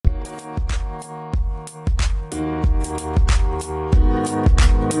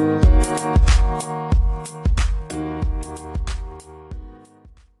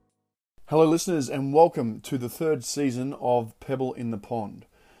Hello listeners and welcome to the third season of Pebble in the Pond,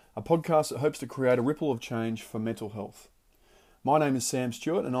 a podcast that hopes to create a ripple of change for mental health. My name is Sam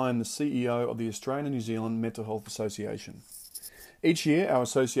Stewart and I am the CEO of the Australian and New Zealand Mental Health Association. Each year our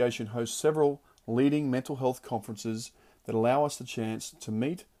association hosts several leading mental health conferences that allow us the chance to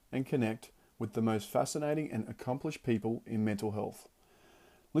meet and connect with the most fascinating and accomplished people in mental health.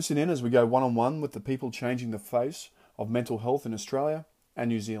 Listen in as we go one-on-one with the people changing the face of mental health in Australia and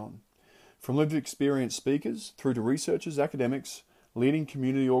New Zealand. From lived experience speakers through to researchers, academics, leading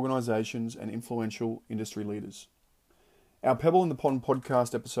community organisations and influential industry leaders. Our Pebble in the Pond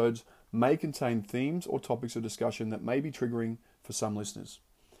podcast episodes may contain themes or topics of discussion that may be triggering for some listeners.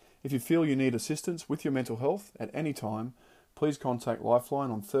 If you feel you need assistance with your mental health at any time, please contact Lifeline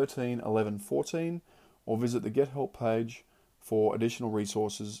on 13 11 14 or visit the Get Help page for additional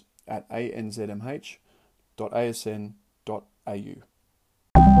resources at anzmh.asn.au.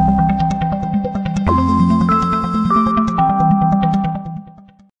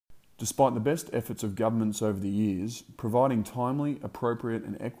 Despite the best efforts of governments over the years, providing timely, appropriate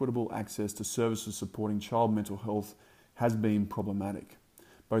and equitable access to services supporting child mental health has been problematic.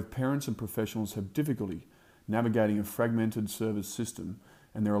 Both parents and professionals have difficulty navigating a fragmented service system,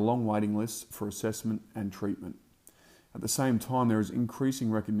 and there are long waiting lists for assessment and treatment. At the same time, there is increasing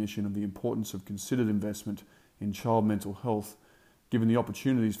recognition of the importance of considered investment in child mental health, given the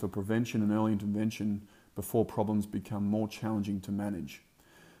opportunities for prevention and early intervention before problems become more challenging to manage.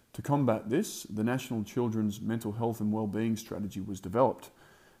 To combat this, the National Children's Mental Health and Wellbeing Strategy was developed.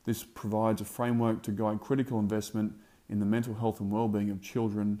 This provides a framework to guide critical investment in the mental health and wellbeing of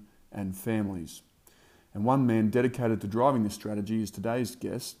children and families. And one man dedicated to driving this strategy is today's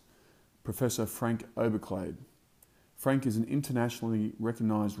guest, Professor Frank Oberklaid. Frank is an internationally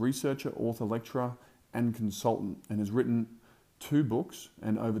recognised researcher, author, lecturer and consultant, and has written 2 books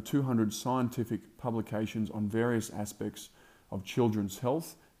and over 200 scientific publications on various aspects of children's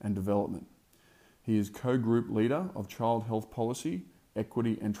health and development. He is co-group leader of Child Health Policy,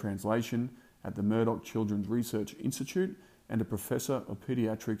 Equity and Translation at the Murdoch Children's Research Institute and a professor of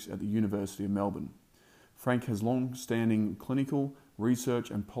paediatrics at the University of Melbourne. Frank has long-standing clinical,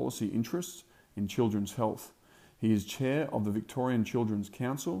 research and policy interests in children's health. He is chair of the Victorian Children's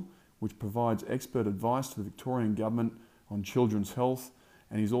Council, which provides expert advice to the Victorian Government on children's health,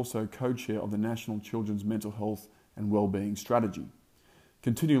 and he's also co-chair of the National Children's Mental Health and Wellbeing Strategy.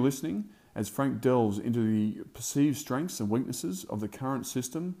 Continue listening as Frank delves into the perceived strengths and weaknesses of the current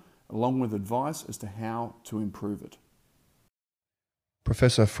system, along with advice as to how to improve it.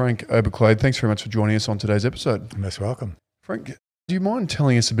 Professor Frank Oberklaid, thanks very much for joining us on today's episode. You're most welcome. Frank, do you mind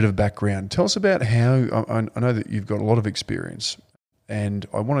telling us a bit of background? Tell us about how, I know that you've got a lot of experience, and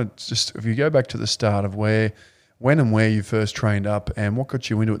I want to just, if you go back to the start of when and where you first trained up and what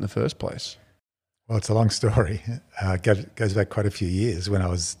got you into it in the first place. Well, it's a long story. It goes back quite a few years when I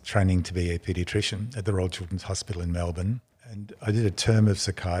was training to be a paediatrician at the Royal Children's Hospital in Melbourne. And I did a term of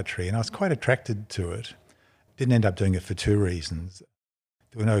psychiatry and I was quite attracted to it. Didn't end up doing it for 2 reasons.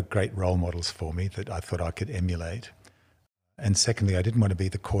 There were no great role models for me that I thought I could emulate. And secondly, I didn't want to be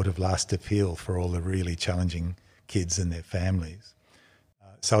the court of last appeal for all the really challenging kids and their families.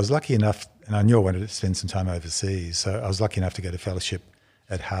 So I was lucky enough, and I knew I wanted to spend some time overseas, so I was lucky enough to get a fellowship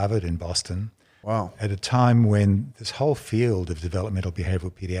at Harvard in Boston. Wow. At a time when this whole field of developmental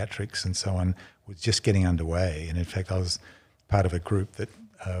behavioural paediatrics and so on was just getting underway. And in fact, I was part of a group that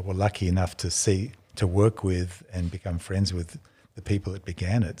were lucky enough to work with and become friends with the people that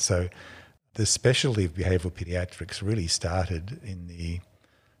began it. So the specialty of behavioural paediatrics really started in the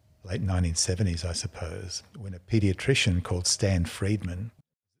late 1970s, I suppose, when a paediatrician called Stan Friedman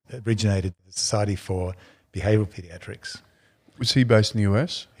originated the Society for Behavioural Paediatrics. Was he based in the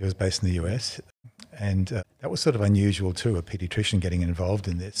US? He was based in the US. And that was sort of unusual too, a paediatrician getting involved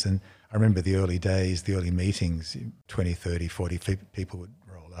in this. And I remember the early days, the early meetings, 20, 30, 40 people would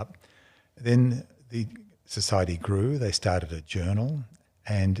roll up. Then the society grew, they started a journal,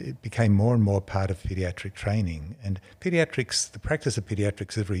 and it became more and more part of paediatric training. And paediatrics, the practice of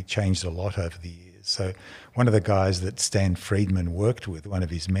paediatrics has really changed a lot over the years. So one of the guys that Stan Friedman worked with, one of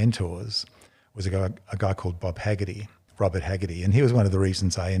his mentors, was a guy called Robert Haggerty, and he was one of the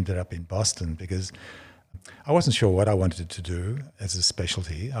reasons I ended up in Boston, because I wasn't sure what I wanted to do as a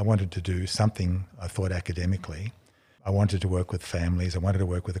specialty. I wanted to do something, I thought, academically. I wanted to work with families, I wanted to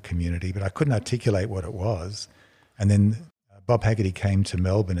work with a community, but I couldn't articulate what it was. And then Bob Haggerty came to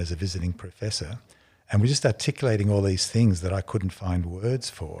Melbourne as a visiting professor and was just articulating all these things that I couldn't find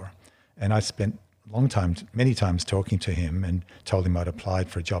words for. And I spent many times talking to him and told him I'd applied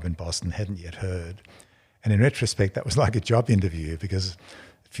for a job in Boston, hadn't yet heard. And in retrospect, that was like a job interview, because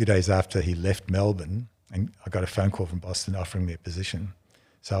A few days after he left Melbourne, and I got a phone call from Boston offering me a position.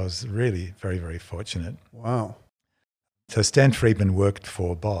 So I was really very, very fortunate. Wow. So Stan Friedman worked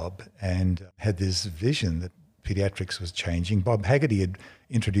for Bob and had this vision that paediatrics was changing. Bob Haggerty had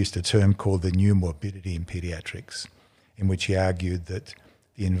introduced a term called the new morbidity in paediatrics, in which he argued that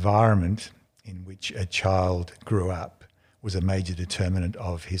the environment in which a child grew up was a major determinant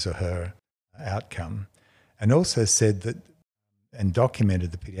of his or her outcome, and also said that, and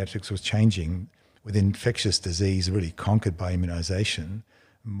documented that paediatrics was changing with infectious disease really conquered by immunisation.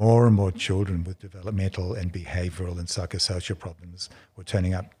 More and more children with developmental and behavioural and psychosocial problems were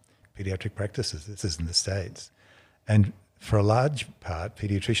turning up paediatric practices. This is in the States. And for a large part,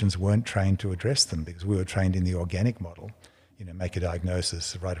 paediatricians weren't trained to address them because we were trained in the organic model, make a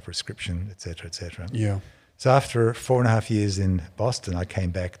diagnosis, write a prescription, et cetera, et cetera. Yeah. So after 4.5 years in Boston, I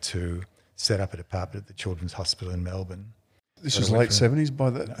came back to set up a department at the Children's Hospital in Melbourne. This is late 70s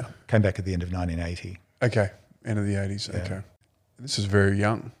by that? No, came back at the end of 1980. Okay, end of the 80s, Yeah. okay. This is very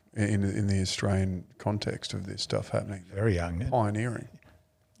young in the Australian context of this stuff happening. Very young. Pioneering.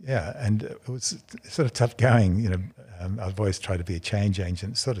 Yeah, and it was sort of tough going. I've always tried to be a change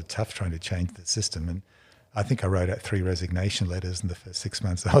agent. It's sort of tough trying to change the system. And I think I wrote out 3 resignation letters in the first 6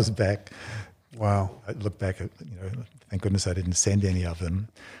 months I was back. Wow. I look back at, thank goodness I didn't send any of them,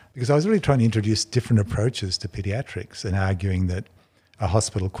 because I was really trying to introduce different approaches to paediatrics and arguing that a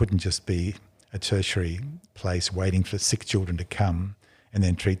hospital couldn't just be a tertiary place waiting for sick children to come and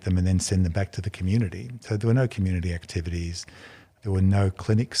then treat them and then send them back to the community. So there were no community activities. There were no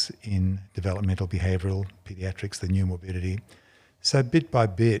clinics in developmental behavioural paediatrics, the new morbidity. So bit by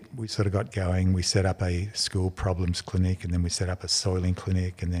bit, we sort of got going. We set up a school problems clinic, and then we set up a soiling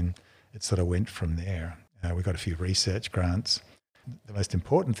clinic, and then it sort of went from there. We got a few research grants. The most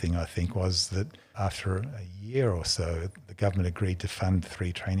important thing, I think, was that after a year or so, the government agreed to fund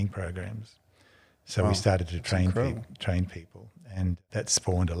 3 training programs. So we started to train people, and that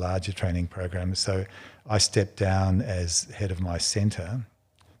spawned a larger training program. So I stepped down as head of my centre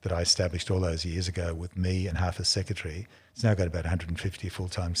that I established all those years ago with me and half a secretary. It's now got about 150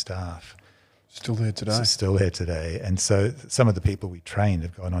 full-time staff. Still there today. So still there today. And so some of the people we trained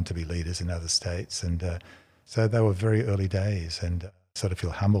have gone on to be leaders in other states. And so they were very early days, and sort of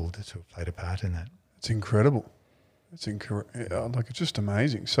feel humbled to have played a part in that. It's incredible. It's just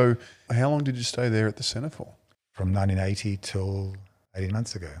amazing. So how long did you stay there at the centre for? From 1980 till 18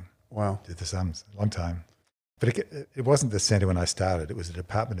 months ago. Wow. Did the sums, a long time. But it wasn't the centre when I started. It was the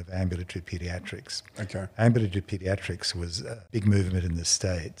Department of Ambulatory Paediatrics. Okay. Ambulatory paediatrics was a big movement in the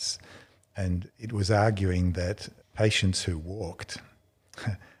States, and it was arguing that patients who walked,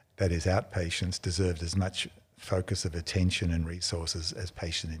 that is outpatients, deserved as much focus of attention and resources as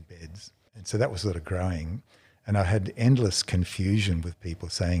patients in beds. And so that was sort of growing. And I had endless confusion with people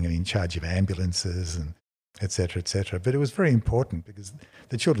saying I'm in charge of ambulances and et cetera, et cetera. But it was very important because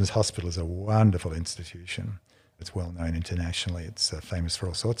the Children's Hospital is a wonderful institution. It's well known internationally. It's famous for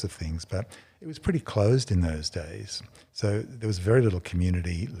all sorts of things, but it was pretty closed in those days. So there was very little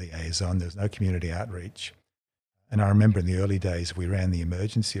community liaison. There was no community outreach. And I remember in the early days, we ran the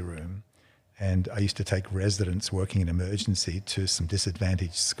emergency room, and I used to take residents working in emergency to some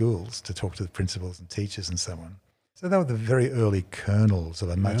disadvantaged schools to talk to the principals and teachers and so on. So they were the very early kernels of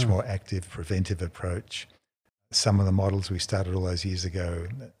a much more active, preventive approach. Some of the models we started all those years ago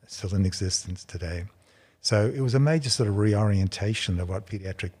are still in existence today. So it was a major sort of reorientation of what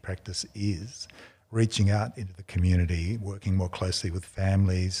paediatric practice is, reaching out into the community, working more closely with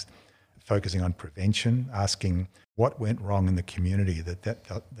families, focusing on prevention, asking what went wrong in the community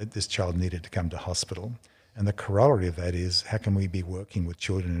that this child needed to come to hospital. And the corollary of that is, how can we be working with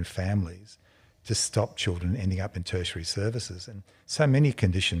children and families to stop children ending up in tertiary services? And so many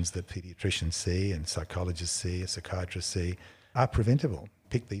conditions that paediatricians see and psychologists see and psychiatrists see are preventable.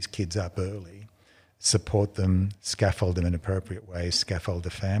 Pick these kids up early, support them, scaffold them in appropriate ways, scaffold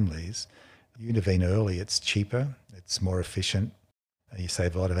the families. You intervene early, it's cheaper, it's more efficient, you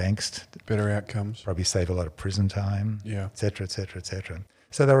save a lot of angst. Better outcomes. Probably save a lot of prison time, yeah, et cetera, et cetera, et cetera.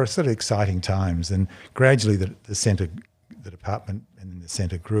 So there were sort of exciting times, and gradually the centre, the department and the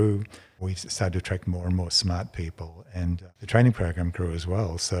centre grew. We started to attract more and more smart people, and the training program grew as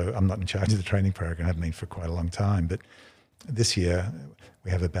well. So I'm not in charge of the training program, I haven't been for quite a long time, but this year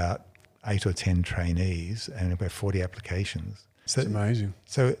we have about 8 or 10 trainees and about 40 applications. So, it's amazing.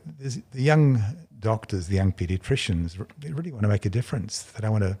 So the young doctors, the young paediatricians, they really want to make a difference. They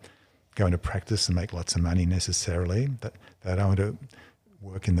don't want to go into practice and make lots of money necessarily. They don't want to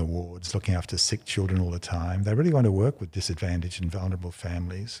work in the wards looking after sick children all the time. They really want to work with disadvantaged and vulnerable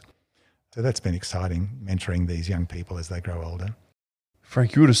families. So that's been exciting, mentoring these young people as they grow older.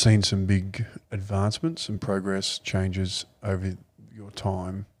 Frank, you would have seen some big advancements and progress changes over your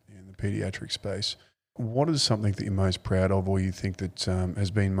time in the paediatric space. What is something that you're most proud of, or you think that has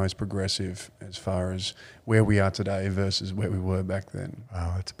been most progressive as far as where we are today versus where we were back then?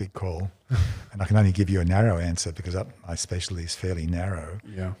 Wow, that's a big call. And I can only give you a narrow answer because my specialty is fairly narrow.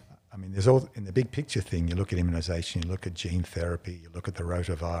 Yeah. I mean, there's all, in the big picture thing, you look at immunisation, you look at gene therapy, you look at the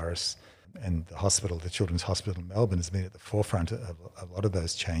rotavirus, and the Children's Hospital in Melbourne has been at the forefront of a lot of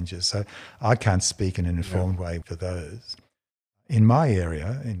those changes. So I can't speak in an informed way for those. In my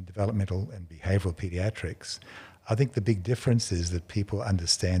area, in developmental and behavioural paediatrics, I think the big difference is that people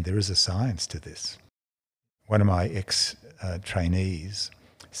understand there is a science to this. One of my ex-trainees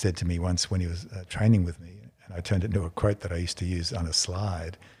said to me once when he was training with me, and I turned it into a quote that I used to use on a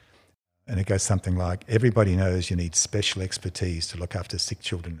slide, and it goes something like, everybody knows you need special expertise to look after sick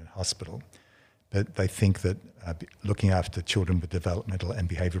children in hospital, but they think that looking after children with developmental and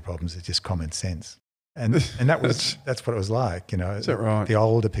behavioural problems is just common sense. And that's what it was like, you know. Is that right? The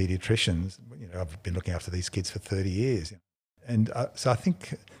older paediatricians, you know, I've been looking after these kids for 30 years. And so I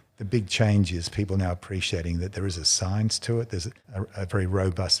think the big change is people now appreciating that there is a science to it. There's a very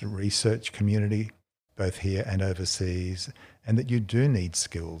robust research community, both here and overseas, and that you do need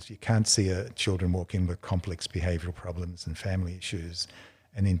skills. You can't see children walk in with complex behavioural problems and family issues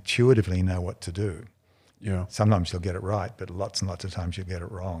and intuitively know what to do. Yeah. Sometimes you'll get it right, but lots and lots of times you'll get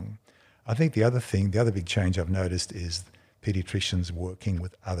it wrong. I think the other big change I've noticed is paediatricians working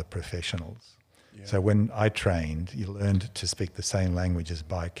with other professionals. Yeah. So when I trained, you learned to speak the same language as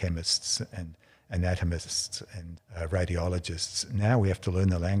biochemists and anatomists and radiologists. Now we have to learn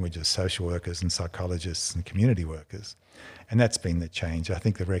the language of social workers and psychologists and community workers. And that's been the change. I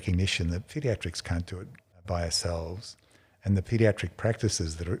think the recognition that paediatrics can't do it by ourselves, and the paediatric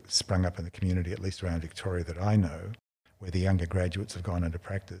practices that are sprung up in the community, at least around Victoria that I know, where the younger graduates have gone into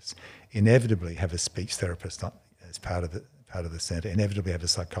practice, inevitably have a speech therapist as part of the centre, inevitably have a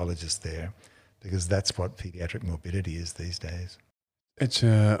psychologist there, because that's what paediatric morbidity is these days. It's,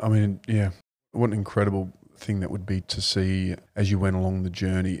 what an incredible thing that would be to see as you went along the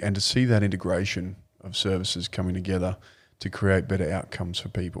journey, and to see that integration of services coming together to create better outcomes for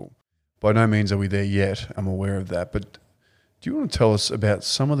people. By no means are we there yet, I'm aware of that, but do you want to tell us about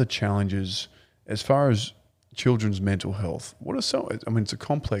some of the challenges as far as children's mental health? It's a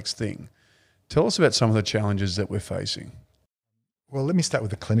complex thing. Tell us about some of the challenges that we're facing. Well, let me start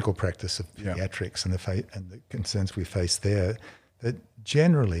with the clinical practice of paediatrics and the concerns we face there. That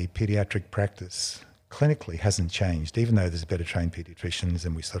generally paediatric practice clinically hasn't changed, even though there's better trained paediatricians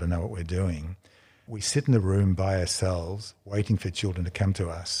and we sort of know what we're doing. We sit in the room by ourselves waiting for children to come to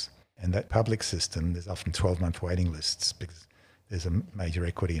us. And that public system, there's often 12-month waiting lists because there's a major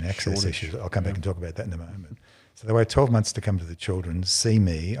equity and access issue. I'll come back and talk about that in a moment. So they wait 12 months to come to the children, see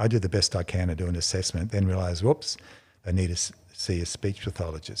me. I do the best I can to do an assessment, then realise, whoops, they need to see a speech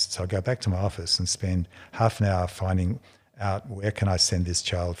pathologist. So I go back to my office and spend half an hour finding out where can I send this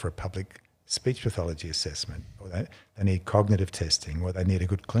child for a public speech pathology assessment, or they need cognitive testing, or they need a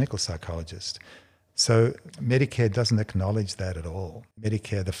good clinical psychologist. So Medicare doesn't acknowledge that at all.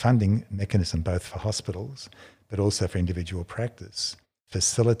 Medicare, the funding mechanism both for hospitals but also for individual practice,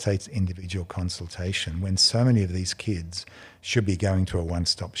 facilitates individual consultation when so many of these kids should be going to a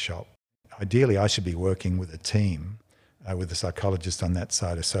one-stop shop. Ideally, I should be working with a team, with a psychologist on that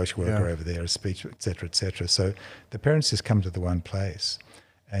side, a social worker over there, a speech, et cetera, et cetera. So the parents just come to the one place.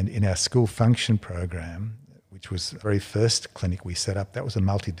 And in our school function program, which was the very first clinic we set up, that was a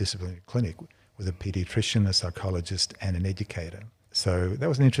multidisciplinary clinic with a paediatrician, a psychologist, and an educator. So that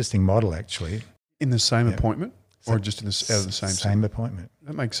was an interesting model, actually. In the same appointment? Or just out of the same appointment.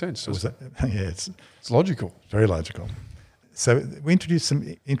 That makes sense. It's logical. Very logical. So we introduced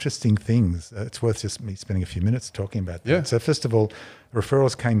some interesting things. It's worth just me spending a few minutes talking about that. Yeah. So first of all,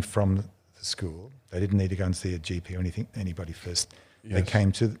 referrals came from the school. They didn't need to go and see a GP or anybody first. Yes. They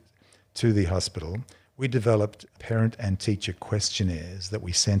came to the hospital. We developed parent and teacher questionnaires that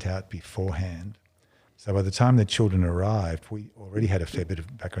we sent out beforehand. So by the time the children arrived, we already had a fair bit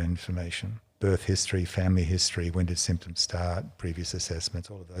of background information. Birth history, family history, when did symptoms start, previous assessments,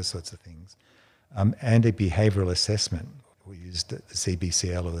 all of those sorts of things. And a behavioural assessment. We used the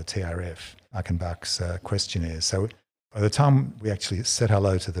CBCL or the TRF, Achenbach's questionnaires. So by the time we actually said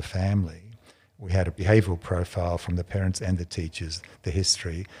hello to the family, we had a behavioural profile from the parents and the teachers, the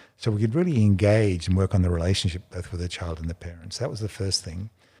history. So we could really engage and work on the relationship both with the child and the parents. That was the first thing.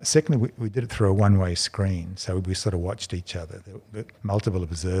 Secondly, we did it through a one-way screen. So we sort of watched each other. There were multiple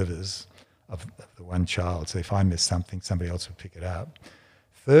observers of the one child. So if I missed something, somebody else would pick it up.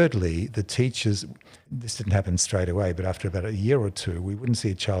 Thirdly, the teachers, this didn't happen straight away, but after about a year or two, we wouldn't see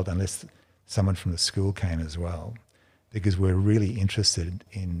a child unless someone from the school came as well, because we're really interested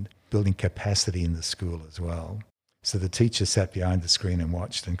in building capacity in the school as well. So the teacher sat behind the screen and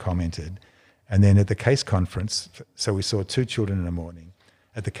watched and commented. And then at the case conference, so we saw 2 children in the morning.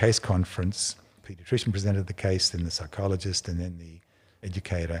 At the case conference, the paediatrician presented the case, then the psychologist, and then the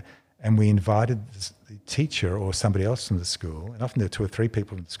educator. And we invited the teacher or somebody else from the school, and often there were 2 or 3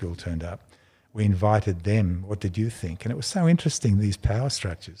 people from the school turned up. We invited them, what did you think? And it was so interesting, these power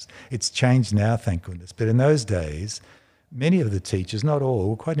structures. It's changed now, thank goodness. But in those days, many of the teachers, not all,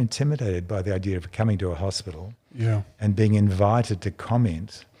 were quite intimidated by the idea of coming to a hospital and being invited to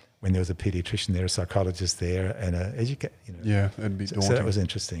comment when there was a paediatrician there, a psychologist there, and an educator. Yeah, that'd be daunting. So that was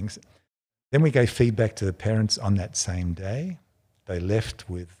interesting. Then we gave feedback to the parents on that same day. They left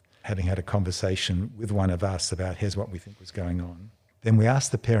with having had a conversation with one of us about here's what we think was going on. Then we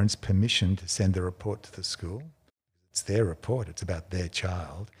asked the parents permission to send the report to the school. It's their report, it's about their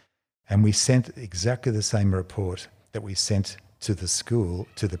child. And we sent exactly the same report that we sent to the school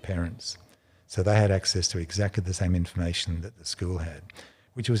to the parents. So they had access to exactly the same information that the school had,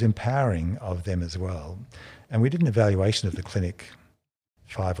 which was empowering of them as well. And we did an evaluation of the clinic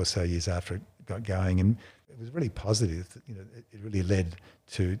 5 or so years after it got going, and it was really positive. It really led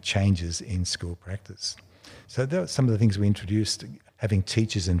to changes in school practice. So that was some of the things we introduced, having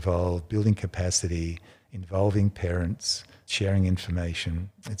teachers involved, building capacity, involving parents, sharing information,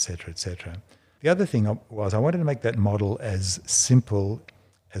 etc., etc. The other thing was I wanted to make that model as simple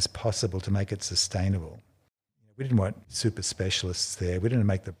as possible to make it sustainable. We didn't want super specialists there. We didn't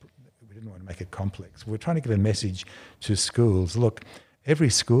want to make it complex. We're trying to give a message to schools. Look, every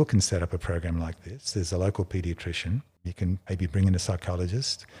school can set up a program like this. There's a local paediatrician. You can maybe bring in a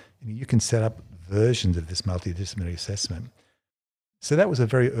psychologist. You can set up versions of this multidisciplinary assessment. So that was a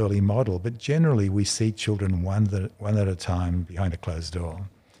very early model, but generally we see children one at a time behind a closed door,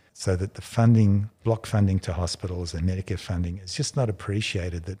 so that the funding, block funding to hospitals and Medicare funding is just not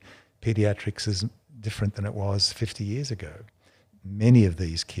appreciated, that paediatrics is different than it was 50 years ago. Many of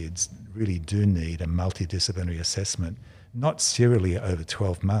these kids really do need a multidisciplinary assessment, not serially over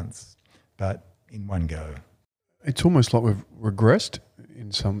 12 months, but in one go. It's almost like we've regressed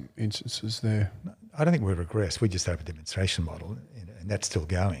in some instances there. I don't think we've regressed. We just have a demonstration model, and that's still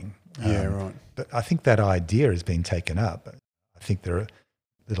going. Yeah, right. But I think that idea has been taken up. I think there are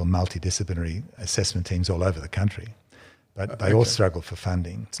little multidisciplinary assessment teams all over the country, but they all struggle for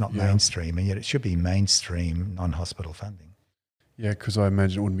funding. It's not mainstream, and yet it should be mainstream non-hospital funding. Yeah, because I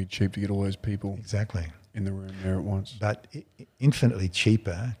imagine it wouldn't be cheap to get all those people in the room there at once. But infinitely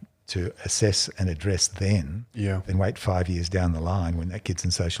cheaper to assess and address then than wait 5 years down the line when that kid's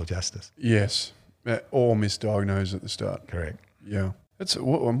in social justice. Yes, or misdiagnosed at the start. Correct. Yeah, that's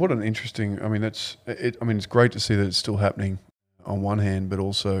what an interesting. I mean, it's great to see that it's still happening on one hand, but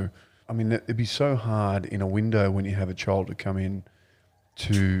also, I mean, it'd be so hard in a window when you have a child to come in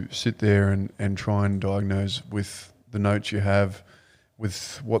to sit there and try and diagnose with the notes you have,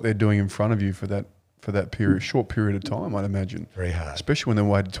 with what they're doing in front of you for that period, short period of time, I'd imagine. Very hard. Especially when they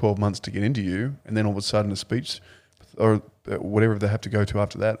waited 12 months to get into you, and then all of a sudden a speech or whatever they have to go to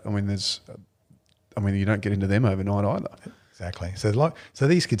after that. I mean, you don't get into them overnight either. Exactly. So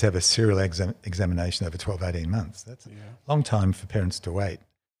these kids have a serial examination over 12, 18 months. That's a long time for parents to wait.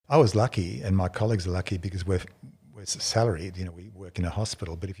 I was lucky, and my colleagues are lucky, because we're salaried. We work in a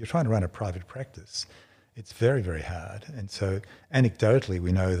hospital. But if you're trying to run a private practice, it's very, very hard. And so anecdotally,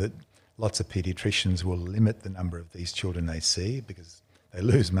 we know that lots of paediatricians will limit the number of these children they see because they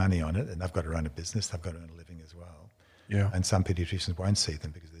lose money on it, and they've got to run a business, they've got to earn a living as well. Yeah. And some paediatricians won't see them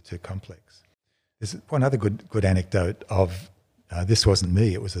because they're too complex. There's one other good anecdote of, this wasn't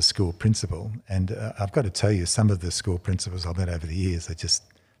me, it was a school principal. And I've got to tell you, some of the school principals I've met over the years are just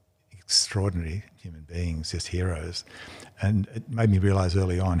extraordinary human beings, just heroes. And it made me realise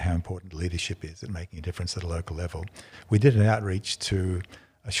early on how important leadership is at making a difference at a local level. We did an outreach to,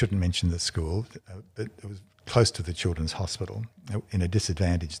 I shouldn't mention the school, but it was close to the Children's Hospital in a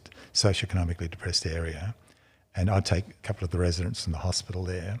disadvantaged, socioeconomically depressed area. And I'd take a couple of the residents from the hospital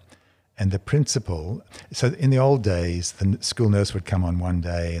there. And the principal, so in the old days, the school nurse would come on one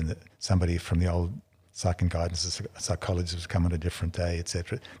day, and somebody from the old psych and guidance, a psychologist would come on a different day,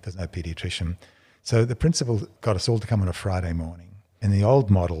 etc. There's no paediatrician. So the principal got us all to come on a Friday morning. In the old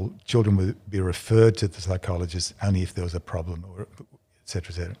model, children would be referred to the psychologist only if there was a problem, or etc.,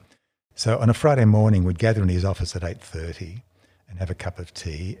 etc. So on a Friday morning, we'd gather in his office at 8:30 and have a cup of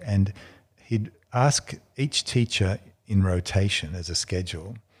tea, and he'd ask each teacher in rotation as a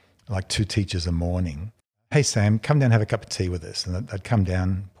schedule, like 2 teachers a morning, hey, Sam, come down and have a cup of tea with us. And they'd come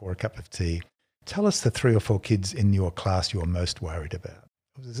down, pour a cup of tea. Tell us the 3 or 4 kids in your class you're most worried about.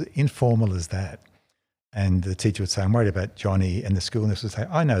 It was as informal as that. And the teacher would say, I'm worried about Johnny. And the school nurse would say,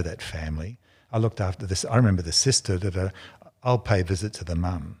 I know that family. I looked after this. I remember the sister that I'll pay a visit to the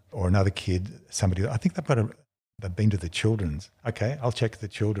mum. Or another kid, somebody, I think they've been to the children's. Okay, I'll check the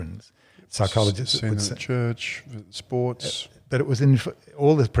children's. Psychologists seen would it say, at church, sports. but it was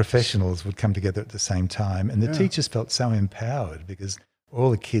all the professionals would come together at the same time. And the teachers felt so empowered because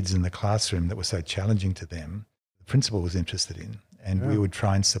all the kids in the classroom that were so challenging to them, the principal was interested in. And we would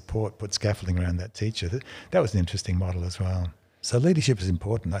try and put scaffolding around that teacher. That was an interesting model as well. So leadership is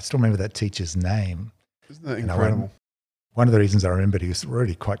important. I still remember that teacher's name. Isn't that incredible? One of the reasons I remembered, he was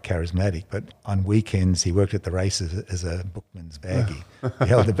really quite charismatic, but on weekends he worked at the races as a bookman's baggie. He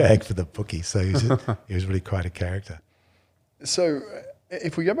held the bag for the bookie, so he was really quite a character. So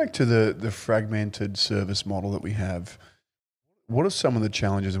if we go back to the fragmented service model that we have, what are some of the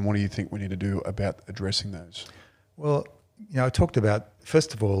challenges and what do you think we need to do about addressing those? Well, I talked about,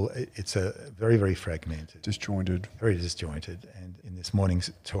 first of all, it's a very, very fragmented. Disjointed. Very disjointed. And in this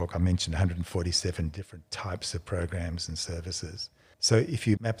morning's talk, I mentioned 147 different types of programs and services. So if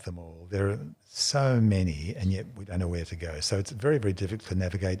you map them all, there are so many, and yet we don't know where to go. So it's very, very difficult to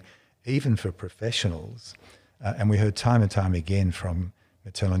navigate, even for professionals. And we heard time and time again from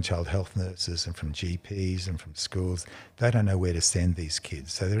maternal and child health nurses and from GPs and from schools, they don't know where to send these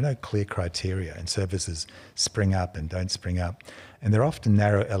kids. So there are no clear criteria, and services spring up and don't spring up. And there are often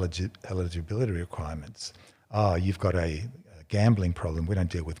narrow eligibility requirements. Oh, you've got a gambling problem. We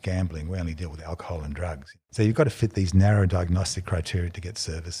don't deal with gambling. We only deal with alcohol and drugs. So you've got to fit these narrow diagnostic criteria to get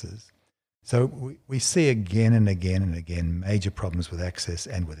services. So we see again and again and again major problems with access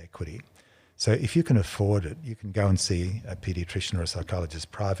and with equity. So if you can afford it, you can go and see a paediatrician or a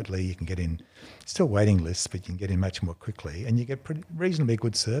psychologist privately. You can get in, still waiting lists, but you can get in much more quickly, and you get reasonably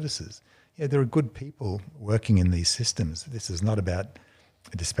good services. Yeah, there are good people working in these systems. This is not about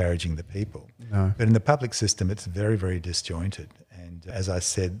disparaging the people. No. But in the public system, it's very, very disjointed. And as I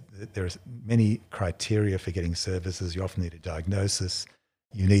said, there are many criteria for getting services. You often need a diagnosis.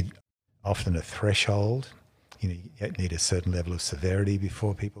 You need often a threshold. You need a certain level of severity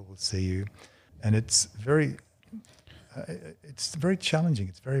before people will see you. And it's very challenging.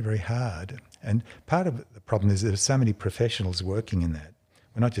 It's very, very hard. And part of the problem is there are so many professionals working in that.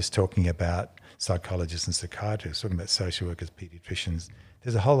 We're not just talking about psychologists and psychiatrists, we're talking about social workers, paediatricians.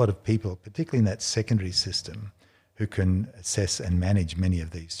 There's a whole lot of people, particularly in that secondary system, who can assess and manage many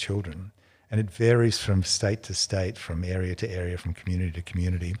of these children. And it varies from state to state, from area to area, from community to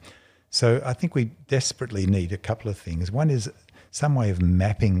community. So I think we desperately need a couple of things. One is some way of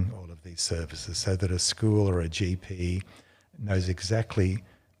mapping all of these services so that a school or a GP knows exactly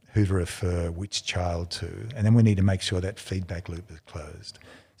who to refer which child to. And then we need to make sure that feedback loop is closed.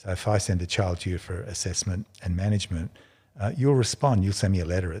 So if I send a child to you for assessment and management, you'll respond, you'll send me a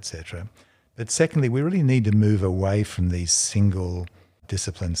letter, etc. But secondly, we really need to move away from these single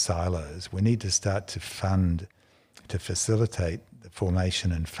discipline silos. We need to start to fund, to facilitate the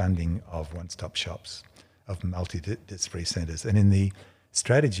formation and funding of one-stop shops, of multidisciplinary centres. And in the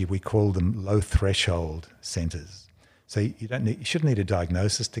strategy, we call them low-threshold centres. So you shouldn't need a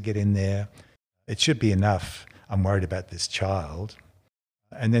diagnosis to get in there. It should be enough, I'm worried about this child.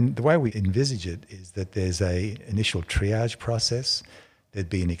 And then the way we envisage it is that there's a initial triage process. There'd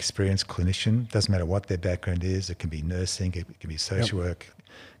be an experienced clinician, doesn't matter what their background is, it can be nursing, it can be social work,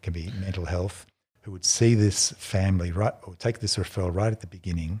 it can be mental health, who would see this family or take this referral right at the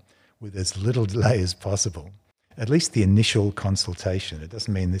beginning with as little delay as possible. At least the initial consultation. It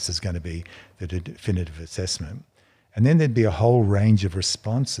doesn't mean this is going to be the definitive assessment. And then there'd be a whole range of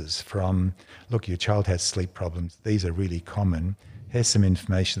responses from, look, your child has sleep problems. These are really common. Here's some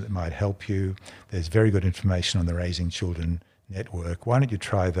information that might help you. There's very good information on the Raising Children network. Why don't you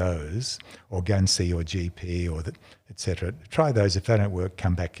try those, or go and see your GP, or etc. Try those. If they don't work,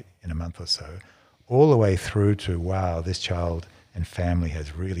 come back in a month or so. All the way through to, wow, this child and family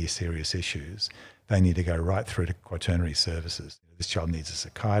has really serious issues. They need to go right through to quaternary services. This child needs a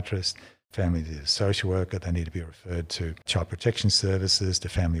psychiatrist, family needs a social worker, they need to be referred to child protection services, to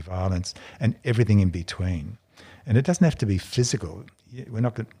family violence, and everything in between. And it doesn't have to be physical. We're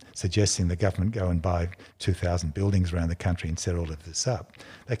not suggesting the government go and buy 2,000 buildings around the country and set all of this up.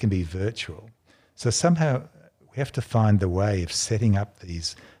 They can be virtual. So somehow we have to find the way of setting up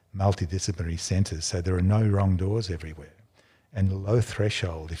these multidisciplinary centres so there are no wrong doors everywhere. And low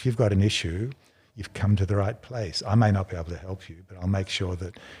threshold. If you've got an issue, you've come to the right place. I may not be able to help you, but I'll make sure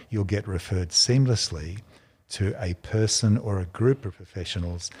that you'll get referred seamlessly to a person or a group of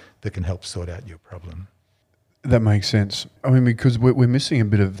professionals that can help sort out your problem. That makes sense. I mean, because we're missing a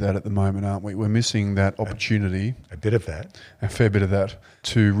bit of that at the moment, aren't we? We're missing that opportunity, A bit of that. a fair bit of that,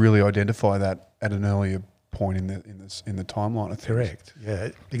 to really identify that at an earlier point in the timeline of things. Correct. Yeah,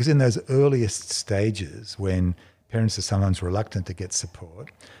 because in those earliest stages when parents are sometimes reluctant to get support,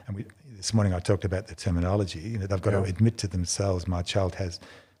 and this morning I talked about the terminology. You know, they've got to admit to themselves, my child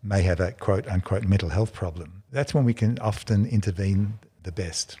may have a quote unquote mental health problem. That's when we can often intervene the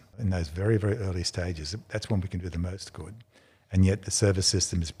best in those very, very early stages. That's when we can do the most good. And yet the service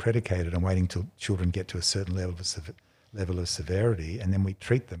system is predicated on waiting till children get to a certain level of severity, and then we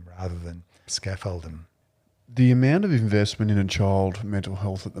treat them rather than scaffold them. The amount of investment in a child mental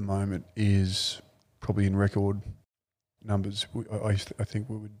health at the moment is probably in record numbers. I think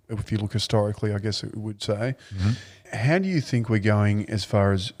we would, if you look historically, I guess it would say. Mm-hmm. How do you think we're going as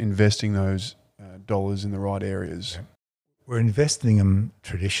far as investing those dollars in the right areas? Yeah. We're investing them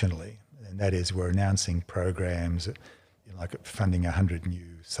traditionally, and that is we're announcing programs like funding 100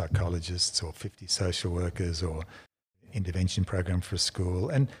 new psychologists or 50 social workers or intervention program for a school,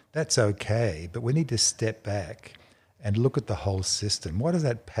 and that's okay, but we need to step back and look at the whole system. What does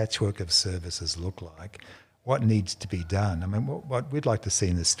that patchwork of services look like? What needs to be done? I mean, what we'd like to see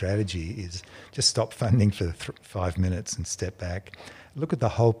in the strategy is just stop funding for 5 minutes and step back, look at the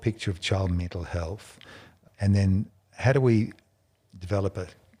whole picture of child mental health, and then how do we develop a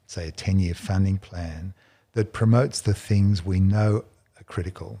 10-year funding plan that promotes the things we know are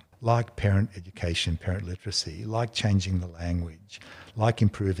critical, like parent education, parent literacy, like changing the language, like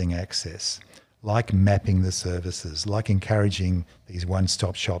improving access, like mapping the services, like encouraging these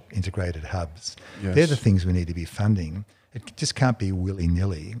one-stop shop integrated hubs. Yes. They're the things we need to be funding. It just can't be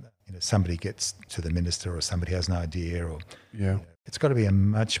willy-nilly. You know, somebody gets to the minister or somebody has an idea, or it's got to be a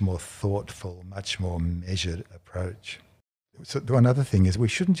much more thoughtful, much more measured approach. So one other thing is we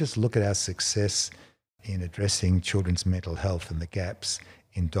shouldn't just look at our success in addressing children's mental health and the gaps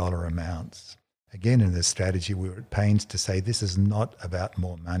in dollar amounts. Again, in the strategy, we were at pains to say this is not about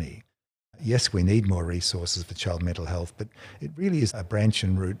more money. Yes, we need more resources for child mental health, but it really is a branch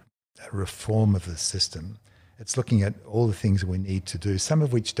and root reform of the system. It's looking at all the things we need to do, some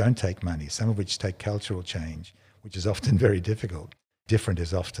of which don't take money, some of which take cultural change, which is often very difficult. Different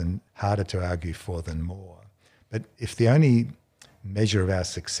is often harder to argue for than more. But if the only measure of our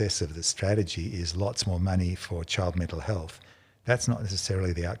success of the strategy is lots more money for child mental health, that's not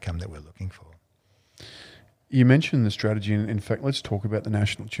necessarily the outcome that we're looking for. You mentioned the strategy, and in fact, let's talk about the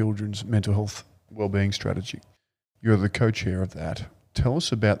National Children's Mental Health Wellbeing Strategy. You're the co-chair of that. Tell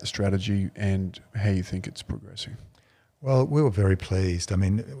us about the strategy and how you think it's progressing. Well, we were very pleased. I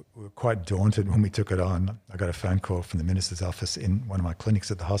mean, we were quite daunted when we took it on. I got a phone call from the Minister's office in one of my clinics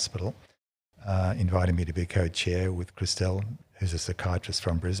at the hospital, inviting me to be co-chair with Christelle, who's a psychiatrist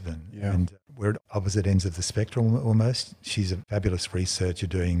from Brisbane. Yeah. And we're at opposite ends of the spectrum almost. She's a fabulous researcher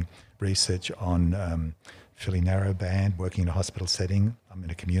doing research on fairly narrow band, working in a hospital setting. I'm in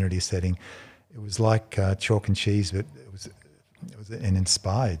a community setting. It was like chalk and cheese, but it was an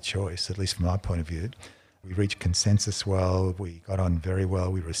inspired choice, at least from my point of view. We reached consensus well. We got on very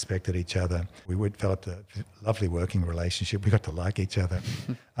well. We respected each other. We developed a lovely working relationship. We got to like each other.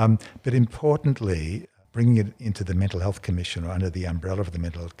 But importantly, bringing it into the Mental Health Commission or under the umbrella of the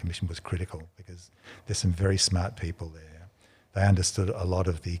Mental Health Commission was critical because there's some very smart people there. They understood a lot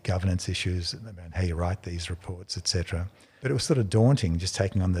of the governance issues about how you write these reports, etc. But it was sort of daunting just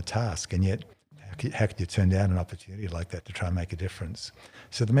taking on the task, and yet how could you turn down an opportunity like that to try and make a difference?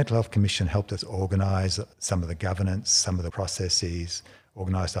 So the Mental Health Commission helped us organise some of the governance, some of the processes,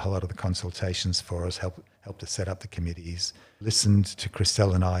 organised a whole lot of the consultations for us, helped us set up the committees, listened to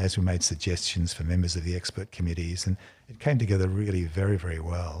Christelle and I as we made suggestions for members of the expert committees, and it came together really very, very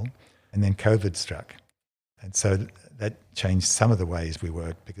well. And then COVID struck. And so that changed some of the ways we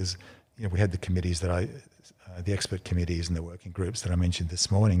worked because we had the committees the expert committees and the working groups that I mentioned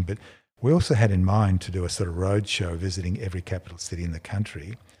this morning, but we also had in mind to do a sort of roadshow visiting every capital city in the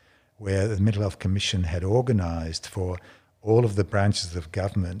country where the Mental Health Commission had organised for all of the branches of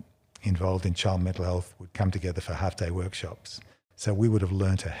government involved in child mental health would come together for half-day workshops. So we would have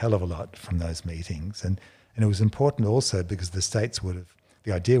learnt a hell of a lot from those meetings. And it was important also because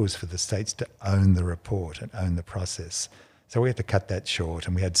the idea was for the states to own the report and own the process. So we had to cut that short,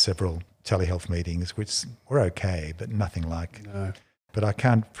 and we had several telehealth meetings, which were okay, but nothing like. No. But I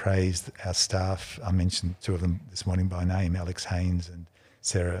can't praise our staff. I mentioned two of them this morning by name, Alex Haynes and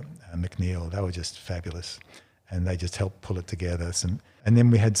Sarah McNeil. They were just fabulous. and they just helped pull it together. And then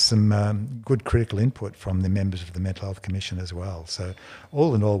we had some good critical input from the members of the Mental Health Commission as well. So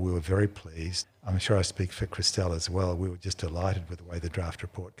all in all, we were very pleased. I'm sure I speak for Christelle as well. We were just delighted with the way the draft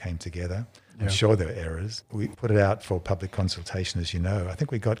report came together. I'm sure there were errors. We put it out for public consultation, as you know. I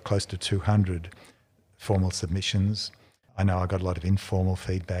think we got close to 200 formal submissions. I know I got a lot of informal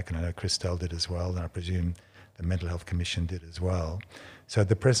feedback, and I know Christelle did as well, and I presume the Mental Health Commission did as well. So at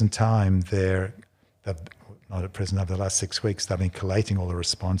the present time, not at present, over the last 6 weeks, they've been collating all the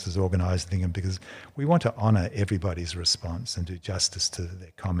responses, organising them, because we want to honour everybody's response and do justice to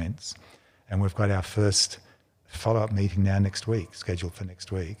their comments. And we've got our first follow-up meeting now next week, scheduled for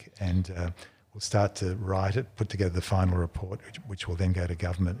next week, and we'll start to write it, put together the final report, which will then go to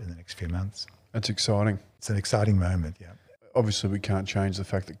government in the next few months. That's exciting. It's an exciting moment, yeah. Obviously, we can't change the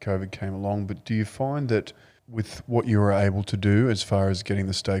fact that COVID came along, but do you find that with what you were able to do as far as getting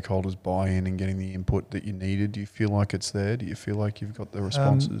the stakeholders buy-in and getting the input that you needed, do you feel like it's there? Do you feel like you've got the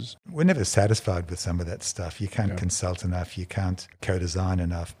responses? We're never satisfied with some of that stuff. You can't consult enough, you can't co-design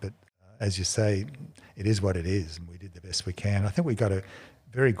enough, but as you say, it is what it is, and we did the best we can. I think we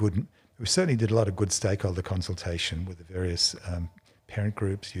certainly did a lot of good stakeholder consultation with the various parent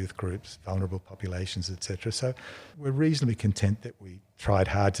groups, youth groups, vulnerable populations, etc. So we're reasonably content that we tried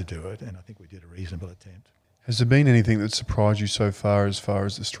hard to do it, and I think we did a reasonable attempt. Has there been anything that surprised you so far as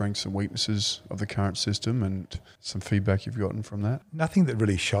the strengths and weaknesses of the current system, and some feedback you've gotten from that? Nothing that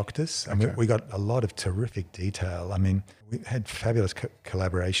really shocked us. I mean, we got a lot of terrific detail. I mean, we had fabulous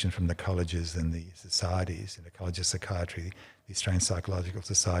collaboration from the colleges and the societies, the College of Psychiatry, the Australian Psychological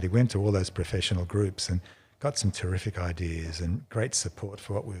Society. Went to all those professional groups and got some terrific ideas and great support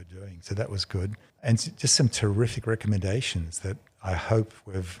for what we were doing. So that was good. And just some terrific recommendations that I hope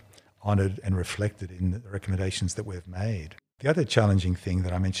we've honoured and reflected in the recommendations that we've made. The other challenging thing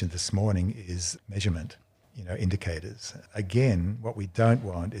that I mentioned this morning is measurement, indicators. Again, what we don't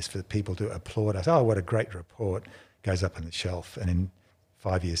want is for people to applaud us. Oh, what a great report, goes up on the shelf, and in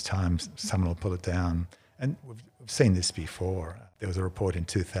 5 years' time, someone will pull it down. And we've seen this before. There was a report in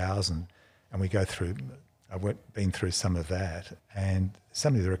 2000, and I've been through some of that, and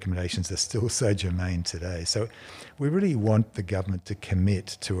some of the recommendations are still so germane today. So we really want the government to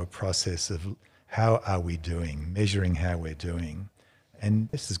commit to a process of how are we doing, measuring how we're doing. And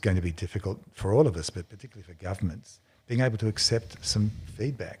this is going to be difficult for all of us, but particularly for governments, being able to accept some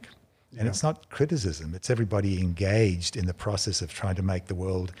feedback. And it's not criticism, it's everybody engaged in the process of trying to make the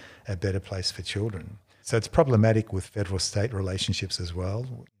world a better place for children. So it's problematic with federal-state relationships as well.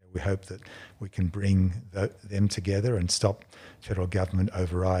 We hope that we can bring them together and stop federal government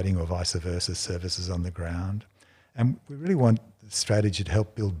overriding or vice versa services on the ground. And we really want the strategy to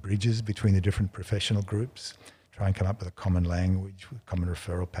help build bridges between the different professional groups, try and come up with a common language, common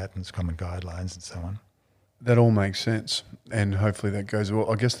referral patterns, common guidelines and so on. That all makes sense, and hopefully that goes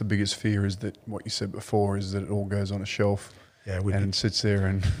well. I guess the biggest fear is that what you said before is that it all goes on a shelf and sits there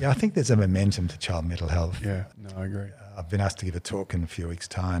and... Yeah, I think there's a momentum to child mental health. Yeah, no, I agree. I've been asked to give a talk in a few weeks'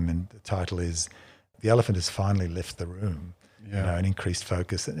 time, and the title is "The Elephant Has Finally Left the Room," an increased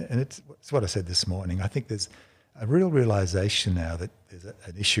focus. And it's what I said this morning. I think there's a real realisation now that there's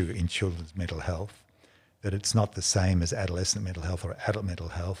an issue in children's mental health, that it's not the same as adolescent mental health or adult mental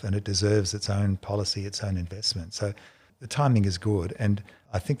health, and it deserves its own policy, its own investment. So the timing is good, and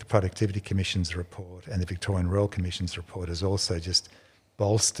I think the Productivity Commission's report and the Victorian Royal Commission's report has also just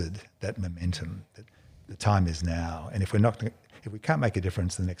bolstered that momentum, that the time is now. And if we can't make a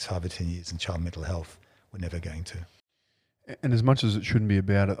difference in the next 5 or 10 years in child mental health, we're never going to. And as much as it shouldn't be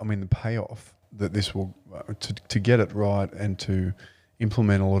about it, I mean, the payoff that this will, to get it right and to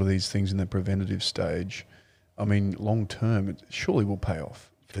implement a lot of these things in the preventative stage, I mean, long term, it surely will pay off.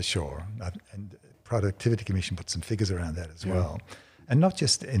 For sure. And Productivity Commission put some figures around that as well. And not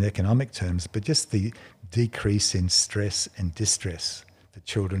just in economic terms, but just the decrease in stress and distress for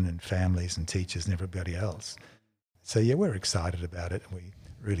children and families and teachers and everybody else. So we're excited about it, and we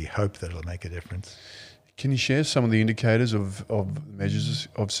really hope that it'll make a difference. Can you share some of the indicators of measures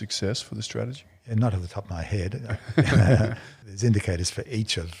of success for the strategy? Not off the top of my head. There's indicators for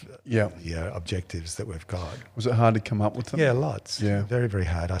each of the objectives that we've got. Was it hard to come up with them? Yeah, lots. Yeah. Very, very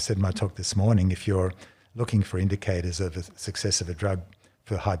hard. I said in my talk this morning, if you're looking for indicators of the success of a drug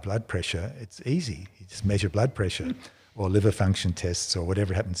for high blood pressure, it's easy. You just measure blood pressure or liver function tests or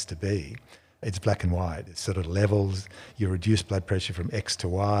whatever it happens to be. It's black and white. It's sort of levels. You reduce blood pressure from X to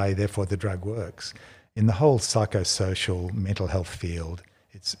Y, therefore the drug works. In the whole psychosocial mental health field,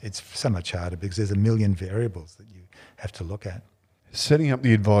 it's so much harder because there's a million variables that you have to look at. Setting up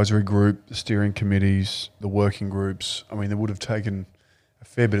the advisory group, the steering committees, the working groups, I mean, it would have taken a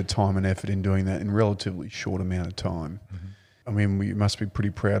fair bit of time and effort in doing that in a relatively short amount of time. Mm-hmm. I mean, we must be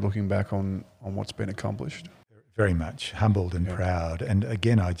pretty proud looking back on what's been accomplished. Very much humbled and proud. And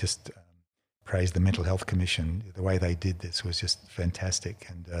again, I just praise the Mental Health Commission. The way they did this was just fantastic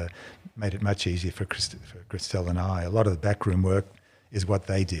and made it much easier for Christelle and I. A lot of the backroom work is what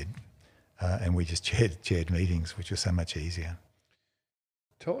they did, and we just chaired meetings, which was so much easier.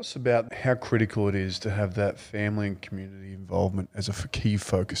 Tell us about how critical it is to have that family and community involvement as a key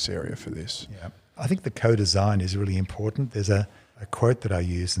focus area for this. Yeah, I think the co-design is really important. There's a quote that I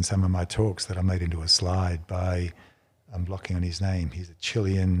use in some of my talks that I made into a slide by, I'm blocking on his name. He's a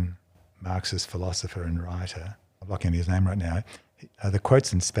Chilean Marxist philosopher and writer. I'm blocking on his name right now. The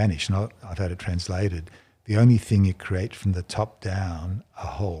quote's in Spanish, and I've had it translated. The only thing you create from the top down are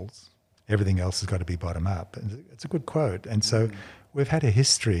holes. Everything else has got to be bottom up. And it's a good quote. And so we've had a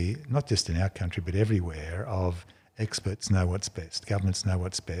history, not just in our country, but everywhere, of experts know what's best, governments know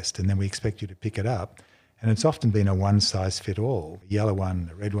what's best, and then we expect you to pick it up. And it's often been a one-size-fit-all, a yellow one,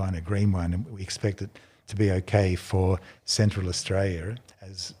 a red one, a green one, and we expect it to be okay for Central Australia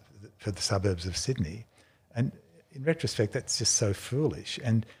as for the suburbs of Sydney. And in retrospect, that's just so foolish.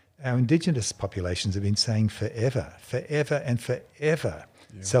 And our Indigenous populations have been saying forever and forever,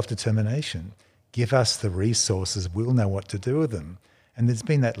 self-determination. Give us the resources, we'll know what to do with them. And there's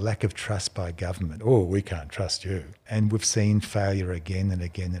been that lack of trust by government. Oh, we can't trust you. And we've seen failure again and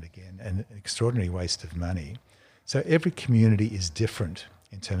again and again, and an extraordinary waste of money. So every community is different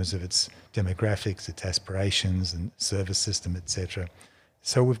in terms of its demographics, its aspirations and service system, etc.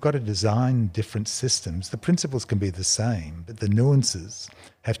 So we've got to design different systems. The principles can be the same, but the nuances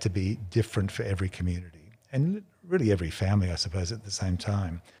have to be different for every community. And really every family, I suppose, at the same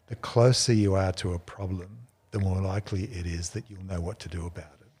time. The closer you are to a problem, the more likely it is that you'll know what to do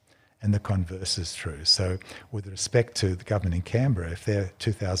about it. And the converse is true. So with respect to the government in Canberra, if they're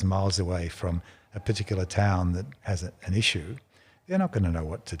 2,000 miles away from a particular town that has an issue, they're not going to know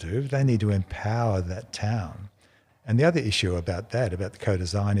what to do. They need to empower that town. And the other issue about that, about the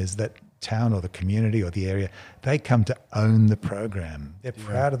co-design, is that town or the community or the area, they come to own the program. They're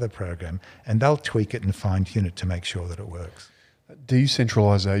proud of the program, and they'll tweak it and fine-tune it to make sure that it works.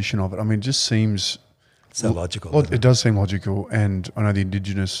 Decentralisation of it, I mean, it just seems... So logical. It does seem logical, and I know the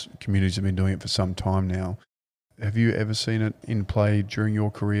Indigenous communities have been doing it for some time now. Have you ever seen it in play during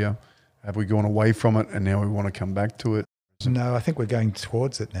your career? Have we gone away from it and now we want to come back to it? No, I think we're going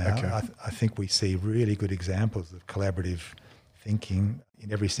towards it now. Okay. I think we see really good examples of collaborative thinking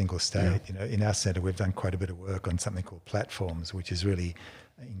in every single state. Yeah. You know, in our centre, we've done quite a bit of work on something called platforms, which is really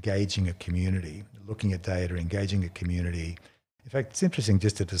engaging a community, looking at data, engaging a community. In fact, it's interesting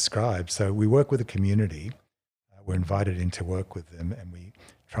just to describe. So we work with a community. We're invited in to work with them, and we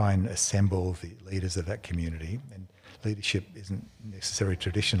try and assemble the leaders of that community. And leadership isn't necessarily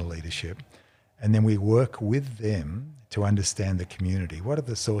traditional leadership. And then we work with them to understand the community. What are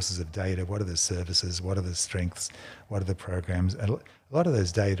the sources of data? What are the services? What are the strengths? What are the programs? And a lot of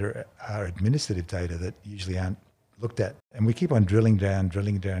those data are administrative data that usually aren't looked at. And we keep on drilling down,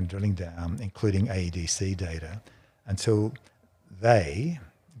 including AEDC data, until they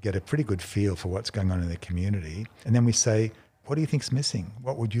get a pretty good feel for what's going on in the community. And then we say, what do you think's missing?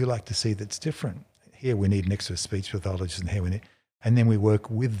 What would you like to see that's different? Here we need an extra speech pathologist, and here we need... And then we work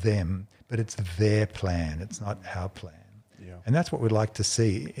with them, but it's their plan. It's not our plan. Yeah. And that's what we'd like to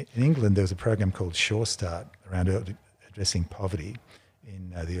see. In England, there was a program called Sure Start around addressing poverty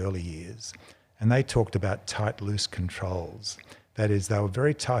in the early years. And they talked about tight, loose controls. That is, they were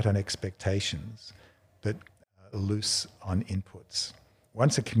very tight on expectations, but loose on inputs.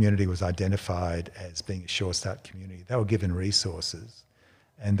 Once a community was identified as being a Sure Start community, they were given resources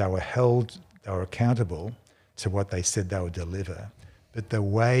and they were accountable to what they said they would deliver, but the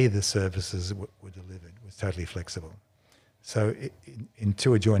way the services were delivered was totally flexible. So in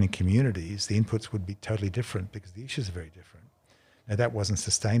two adjoining communities, the inputs would be totally different because the issues are very different. Now, that wasn't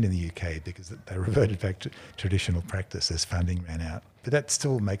sustained in the UK because they reverted back to traditional practice as funding ran out. But that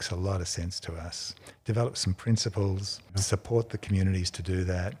still makes a lot of sense to us. Develop some principles, support the communities to do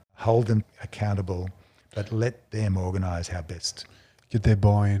that, hold them accountable, but let them organise how best. Get their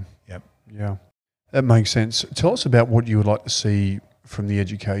buy-in. Yep. Yeah. That makes sense. Tell us about what you would like to see from the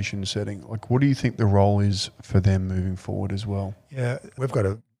education setting. Like, what do you think the role is for them moving forward as well? Yeah, we've got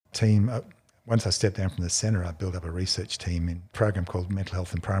a team. Once I stepped down from the centre, I built up a research team in a program called Mental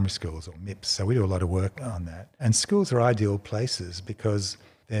Health in Primary Schools, or MIPS. So we do a lot of work on that. And schools are ideal places because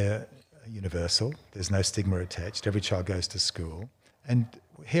they're universal. There's no stigma attached. Every child goes to school. And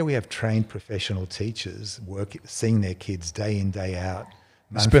here we have trained professional teachers seeing their kids day in, day out.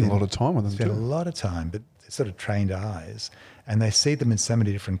 Spend a lot of time with them Spend a lot of time, but sort of trained eyes, and they see them in so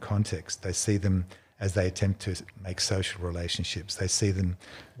many different contexts. They see them as they attempt to make social relationships. They see them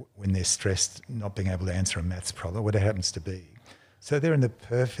when they're stressed, not being able to answer a maths problem, whatever it happens to be. So they're in the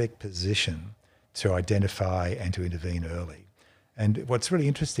perfect position to identify and to intervene early. And what's really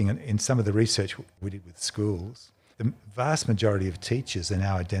interesting in some of the research we did with schools, the vast majority of teachers are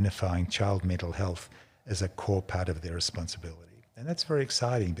now identifying child mental health as a core part of their responsibility. And that's very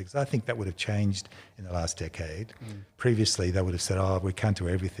exciting, because I think that would have changed in the last decade. Previously, they would have said, oh, we can't do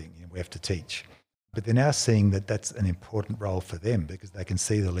everything, we have to teach. But they're now seeing that that's an important role for them, because they can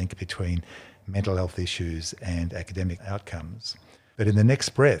see the link between mental health issues and academic outcomes. But in the next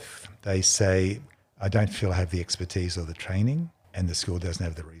breath, they say, I don't feel I have the expertise or the training, and the school doesn't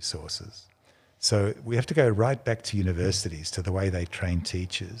have the resources. So we have to go right back to universities, to the way they train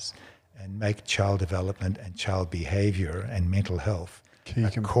teachers, and make child development and child behaviour and mental health a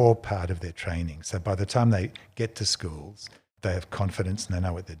core part of their training. So by the time they get to schools, they have confidence and they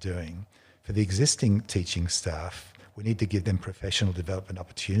know what they're doing. For the existing teaching staff, we need to give them professional development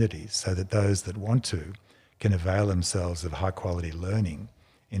opportunities so that those that want to can avail themselves of high quality learning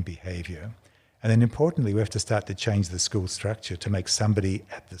in behaviour. And then importantly, we have to start to change the school structure to make somebody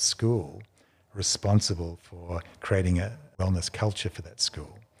at the school responsible for creating a wellness culture for that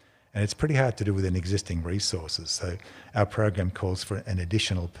school. And it's pretty hard to do within existing resources. So our program calls for an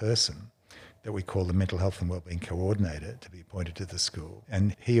additional person that we call the Mental Health and Wellbeing Coordinator to be appointed to the school.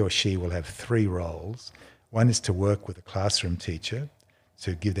 And he or she will have 3 roles. One is to work with a classroom teacher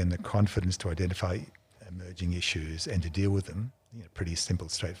to give them the confidence to identify emerging issues and to deal with them, pretty simple,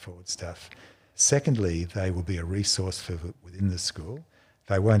 straightforward stuff. Secondly, they will be a resource for within the school.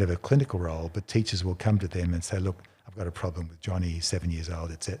 They won't have a clinical role, but teachers will come to them and say, look, I've got a problem with Johnny, he's 7 years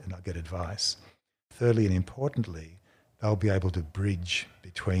old, etc., and I'll get advice. Thirdly, and importantly, they'll be able to bridge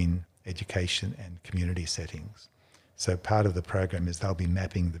between education and community settings. So part of the program is they'll be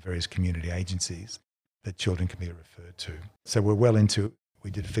mapping the various community agencies that children can be referred to. So we're well into,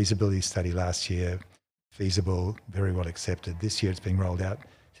 we did a feasibility study last year, feasible, very well accepted. This year it's being rolled out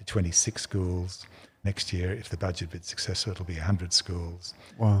to 26 schools. Next year, if the budget is successful, it'll be 100 schools.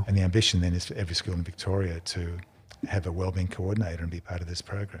 Wow. And the ambition then is for every school in Victoria to have a wellbeing coordinator and be part of this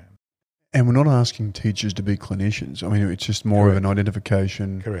program. And we're not asking teachers to be clinicians. I mean, it's just more Correct. of an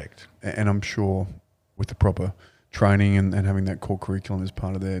identification. Correct. And I'm sure with the proper training and having that core curriculum as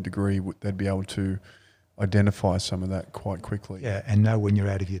part of their degree, they'd be able to identify some of that quite quickly. Yeah, and know when you're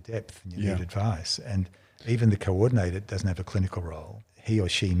out of your depth and you Yeah. need advice. And even the coordinator doesn't have a clinical role. He or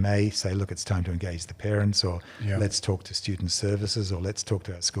she may say, look, it's time to engage the parents, or Yeah. let's talk to student services, or let's talk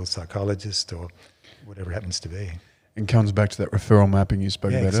to our school psychologist, or whatever it happens to be. And comes back to that referral mapping you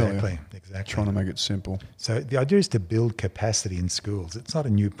spoke about earlier. Exactly. Trying to make it simple. So the idea is to build capacity in schools. It's not a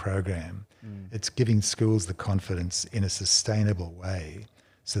new program. It's giving schools the confidence in a sustainable way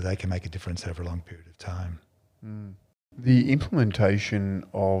so they can make a difference over a long period of time. The implementation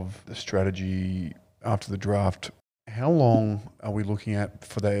of the strategy after the draft, how long are we looking at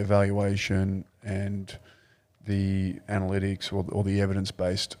for the evaluation and the analytics or the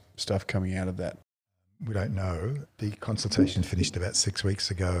evidence-based stuff coming out of that? We don't know. The consultation finished about 6 weeks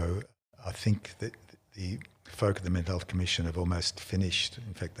ago. I think that the folk at the Mental Health Commission have almost finished.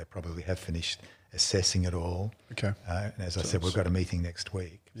 In fact, they probably have finished assessing it all. Okay. And as I said, we've got a meeting next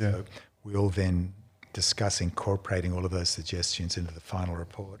week. Yeah. So we'll then discuss incorporating all of those suggestions into the final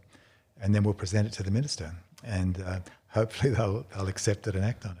report, and then we'll present it to the Minister. And hopefully they'll accept it and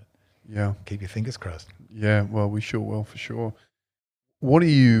act on it. Yeah. Keep your fingers crossed. Yeah, well, we sure will, for sure. What are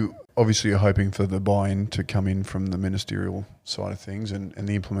you, obviously you're hoping for the buy-in to come in from the ministerial side of things and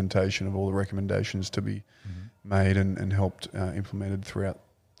the implementation of all the recommendations to be made and helped implemented throughout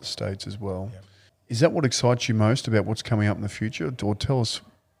the states as well. Yeah. Is that what excites you most about what's coming up in the future? Or tell us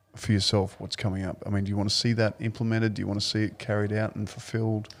for yourself what's coming up. I mean, do you want to see that implemented? Do you want to see it carried out and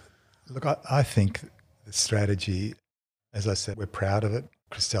fulfilled? Look, I think the strategy, as I said, we're proud of it.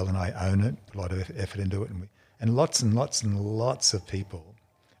 Christelle and I own it, a lot of effort into it, and lots and lots and lots of people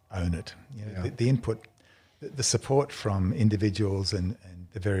own it. You know, the input, the support from individuals and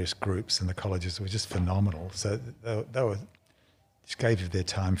the various groups and the colleges was just phenomenal. So they were just gave of their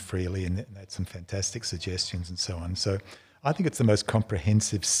time freely, and they had some fantastic suggestions and so on. So I think it's the most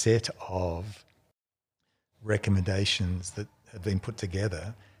comprehensive set of recommendations that have been put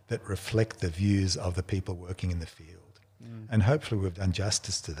together that reflect the views of the people working in the field. And hopefully we've done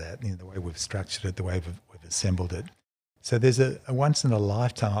justice to that, the way we've structured it, the way we've assembled it. So there's a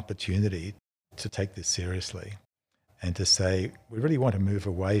once-in-a-lifetime opportunity to take this seriously and to say, we really want to move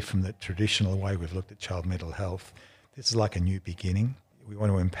away from the traditional way we've looked at child mental health. This is like a new beginning. We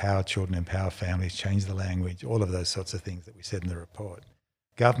want to empower children, empower families, change the language, all of those sorts of things that we said in the report.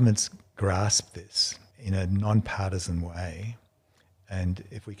 Governments grasp this in a non-partisan way. And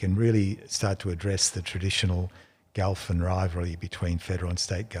if we can really start to address the traditional gulf and rivalry between federal and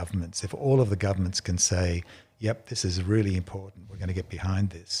state governments, if all of the governments can say, yep, this is really important, we're going to get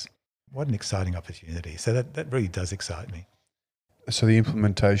behind this, what an exciting opportunity. So that really does excite me. So the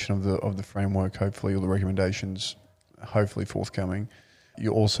implementation of the framework, hopefully, or the recommendations, hopefully forthcoming.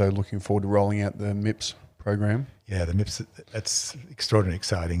 You're also looking forward to rolling out the MIPS program. Yeah, the MIPS, that's extraordinarily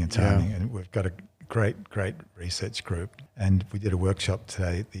exciting and timing. Yeah. And we've got a great research group. And we did a workshop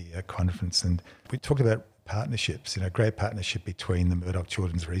today at the conference, and we talked about partnerships, great partnership between the Murdoch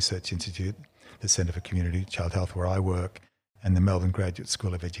Children's Research Institute, the Centre for Community Child Health where I work, and the Melbourne Graduate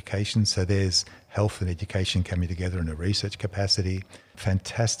School of Education. So there's health and education coming together in a research capacity.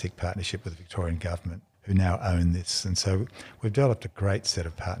 Fantastic partnership with the Victorian government, who now own this. And so we've developed a great set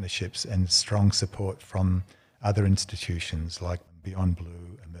of partnerships and strong support from other institutions like Beyond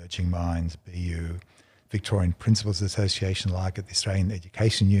Blue, Emerging Minds, BU, Victorian Principals Association, like at the Australian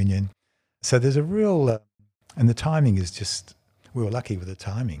Education Union. So there's a real, and the timing is just, we were lucky with the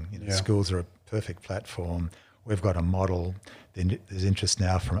timing. Schools are a perfect platform. We've got a model. There's interest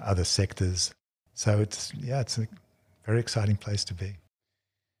now from other sectors. So it's a very exciting place to be.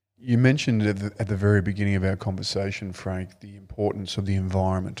 You mentioned at the very beginning of our conversation, Frank, the importance of the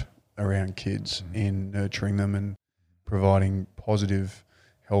environment around kids in nurturing them and providing positive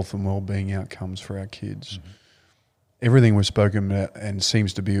health and well-being outcomes for our kids. Everything we've spoken about and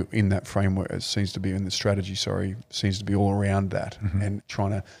seems to be in that framework, seems to be in the strategy, seems to be all around that and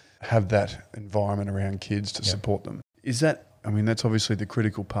trying to have that environment around kids to support them. Is that, that's obviously the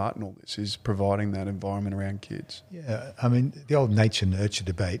critical part in all this, is providing that environment around kids. Yeah, the old nature-nurture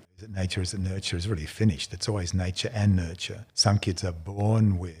debate, is it nature, is it nurture, is really finished. It's always nature and nurture. Some kids are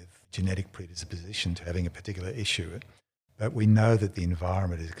born with genetic predisposition to having a particular issue, but we know that the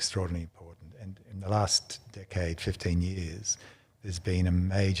environment is extraordinarily important. And in the last decade, 15 years, there's been a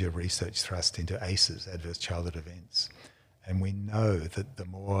major research thrust into ACEs, adverse childhood events. And we know that the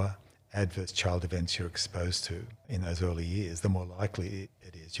more adverse child events you're exposed to in those early years, the more likely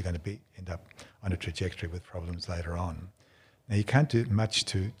it is you're going to end up on a trajectory with problems later on. Now, you can't do much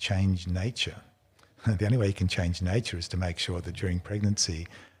to change nature. The only way you can change nature is to make sure that during pregnancy,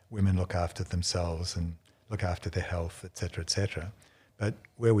 women look after themselves and look after their health, et cetera, But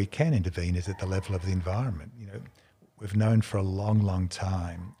where we can intervene is at the level of the environment. We've known for a long, long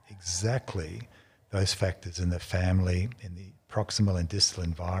time exactly those factors in the family, in the proximal and distal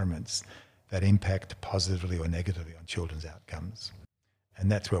environments that impact positively or negatively on children's outcomes. And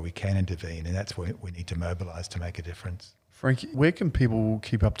that's where we can intervene, and that's where we need to mobilise to make a difference. Frank, where can people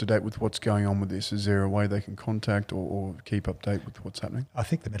keep up to date with what's going on with this? Is there a way they can contact or keep up to date with what's happening? I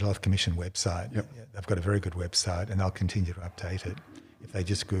think the Mental Health Commission website, they've got a very good website, and they'll continue to update it. If they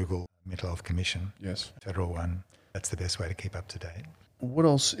just Google Mental Health Commission, federal one, that's the best way to keep up to date. What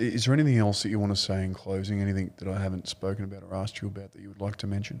else? Is there anything else that you want to say in closing? Anything that I haven't spoken about or asked you about that you would like to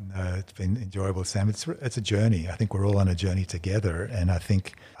mention? No, it's been enjoyable, Sam. It's a journey. I think we're all on a journey together. And I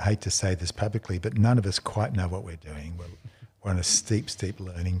hate to say this publicly, but none of us quite know what we're doing. We're on a steep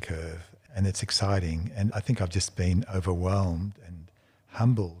learning curve, and it's exciting. And I think I've just been overwhelmed and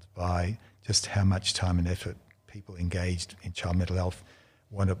humbled by just how much time and effort people engaged in child mental health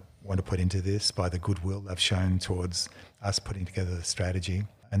want to put into this, by the goodwill they've shown towards us putting together the strategy,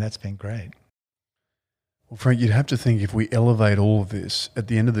 and that's been great. Well, Frank, you'd have to think if we elevate all of this, at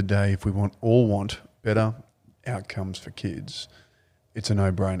the end of the day, if we all want better outcomes for kids, it's a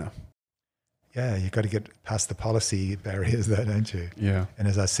no-brainer. Yeah, you've got to get past the policy barriers though, don't you? Yeah. And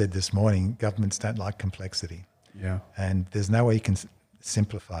as I said this morning, governments don't like complexity. Yeah. And there's no way you can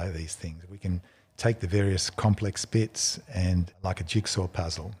simplify these things. We can take the various complex bits and like a jigsaw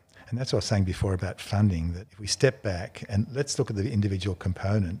puzzle. And that's what I was saying before about funding, that if we step back and let's look at the individual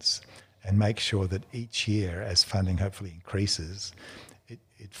components and make sure that each year as funding hopefully increases, it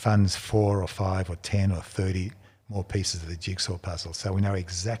funds 4 or 5 or 10 or 30 more pieces of the jigsaw puzzle. So we know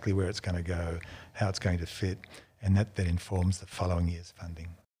exactly where it's going to go, how it's going to fit, and that then informs the following year's funding.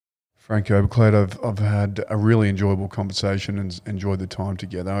 Frank Oberkleit, I've had a really enjoyable conversation and enjoyed the time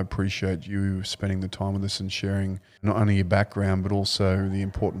together. I appreciate you spending the time with us and sharing not only your background but also the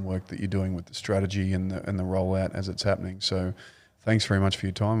important work that you're doing with the strategy and the rollout as it's happening. So thanks very much for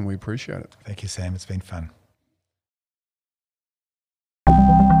your time, and we appreciate it. Thank you, Sam. It's been fun.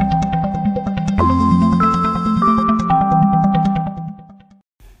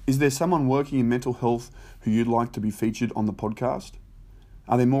 Is there someone working in mental health who you'd like to be featured on the podcast?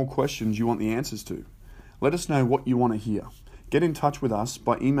 Are there more questions you want the answers to? Let us know what you want to hear. Get in touch with us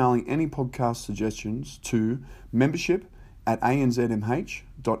by emailing any podcast suggestions to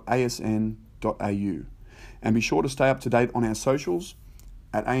membership@anzmh.asn.au. And be sure to stay up to date on our socials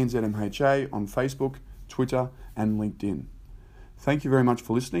at ANZMHA on Facebook, Twitter and LinkedIn. Thank you very much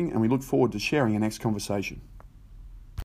for listening, and we look forward to sharing our next conversation.